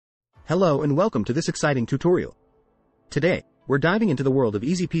Hello and welcome to this exciting tutorial. Today, we're diving into the world of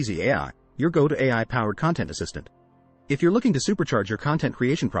Peasy A.I, your go-to AI-powered content assistant. If you're looking to supercharge your content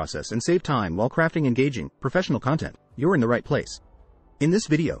creation process and save time while crafting engaging, professional content, you're in the right place. In this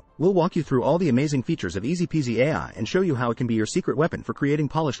video, we'll walk you through all the amazing features of Peasy A.I and show you how it can be your secret weapon for creating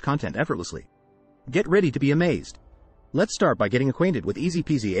polished content effortlessly. Get ready to be amazed. Let's start by getting acquainted with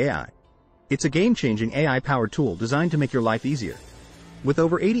Peasy A.I. It's a game-changing AI-powered tool designed to make your life easier. With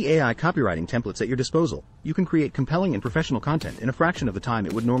over 80 AI copywriting templates at your disposal, you can create compelling and professional content in a fraction of the time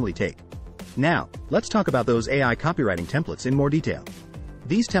it would normally take. Now, let's talk about those AI copywriting templates in more detail.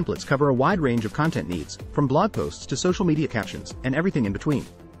 These templates cover a wide range of content needs, from blog posts to social media captions, and everything in between.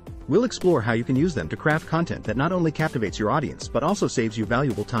 We'll explore how you can use them to craft content that not only captivates your audience but also saves you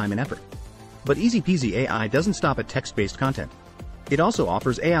valuable time and effort. But Peasy A.I doesn't stop at text-based content. It also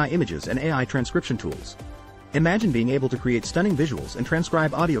offers AI images and AI transcription tools. Imagine being able to create stunning visuals and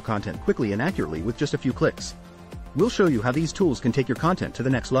transcribe audio content quickly and accurately with just a few clicks. We'll show you how these tools can take your content to the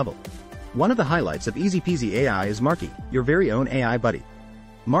next level. One of the highlights of Peasy A.I is Marky, your very own AI buddy.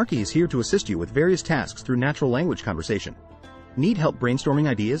 Marky is here to assist you with various tasks through natural language conversation. Need help brainstorming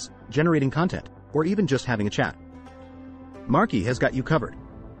ideas, generating content, or even just having a chat? Marky has got you covered.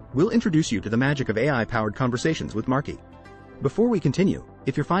 We'll introduce you to the magic of AI-powered conversations with Marky. Before we continue,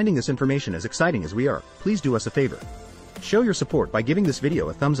 if you're finding this information as exciting as we are, please do us a favor. Show your support by giving this video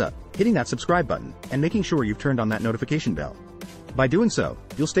a thumbs up, hitting that subscribe button, and making sure you've turned on that notification bell. By doing so,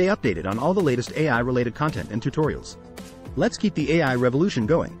 you'll stay updated on all the latest AI-related content and tutorials. Let's keep the AI revolution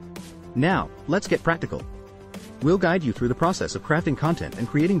going. Now, let's get practical. We'll guide you through the process of crafting content and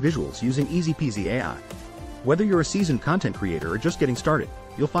creating visuals using Peasy A.I. Whether you're a seasoned content creator or just getting started,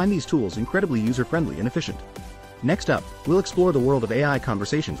 you'll find these tools incredibly user-friendly and efficient. Next up, we'll explore the world of AI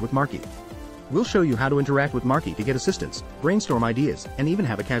conversations with Marky. We'll show you how to interact with Marky to get assistance, brainstorm ideas, and even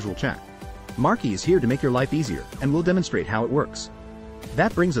have a casual chat. Marky is here to make your life easier, and we'll demonstrate how it works.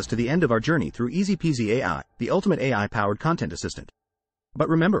 That brings us to the end of our journey through Peasy A.I, the ultimate AI-powered content assistant. But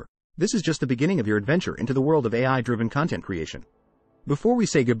remember, this is just the beginning of your adventure into the world of AI-driven content creation. Before we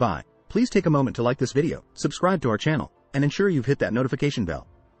say goodbye, please take a moment to like this video, subscribe to our channel, and ensure you've hit that notification bell.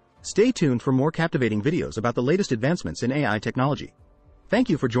 Stay tuned for more captivating videos about the latest advancements in AI technology. Thank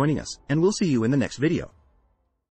you for joining us, and we'll see you in the next video.